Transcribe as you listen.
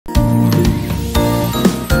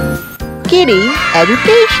Kiddy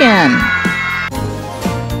Education.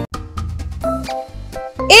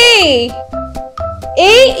 A.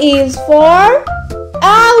 A is for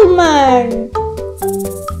almond.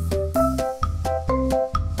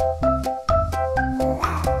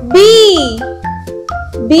 B.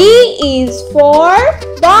 B is for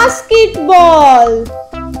basketball.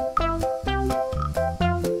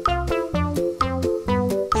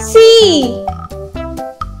 C.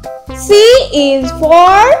 C is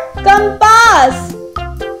for compass.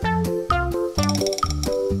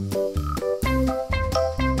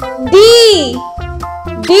 D.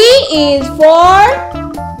 D is for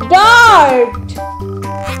dart.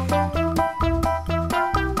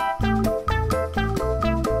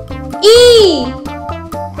 E.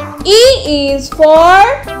 E is for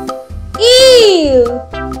eel.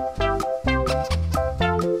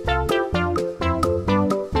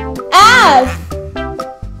 F.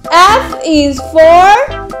 F is for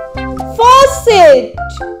faucet.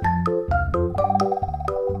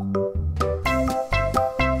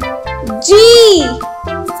 G.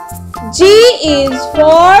 G is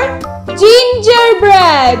for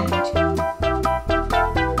gingerbread.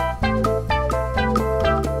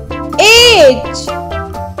 H.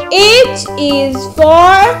 H is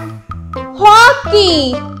for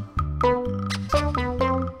hockey.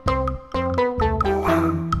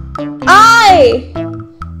 I.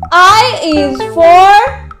 I is for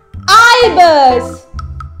ibis.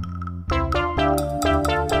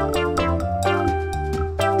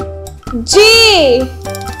 J.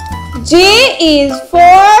 J is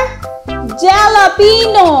for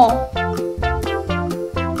jalapeno.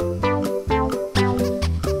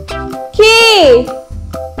 K.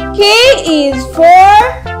 K is for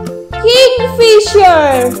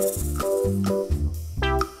kingfisher.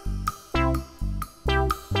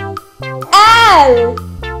 L.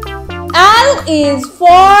 L is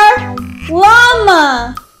for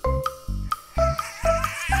llama.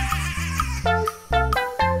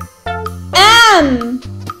 M.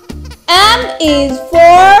 M is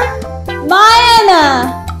for Mayana.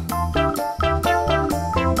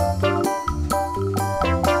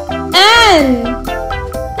 N.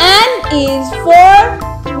 N is for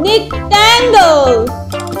rectangle.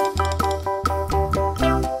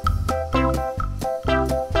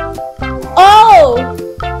 O.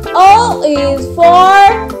 O is for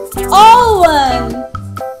oven.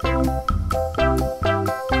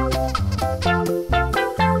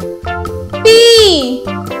 P.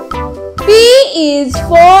 P is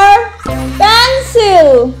for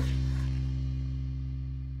pencil.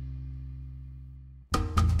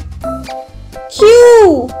 Q.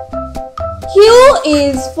 Q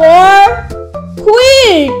is for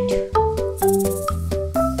quilt.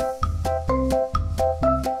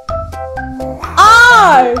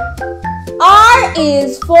 R. R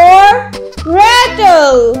is for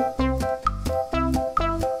rattle.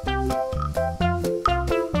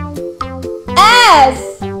 S.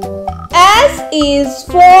 S is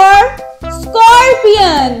for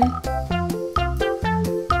scorpion.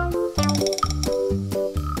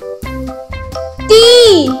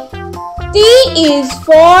 T. T is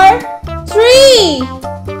for tree.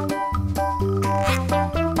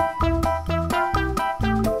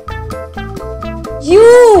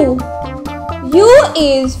 U. U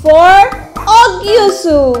is for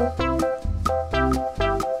ogyusu.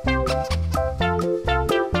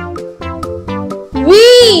 V.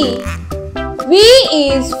 V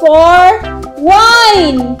is for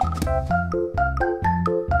wine.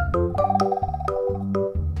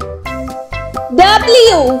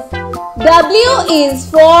 W. W is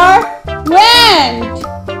for wand.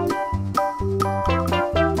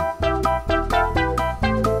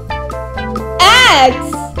 X.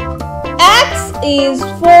 X is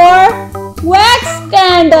for wax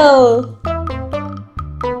candle.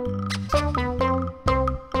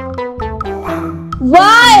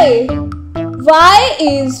 Y. Y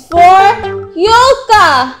is for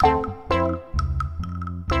yoga.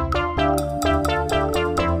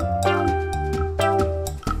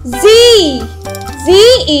 Z. Z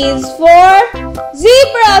is for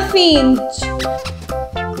zebra finch.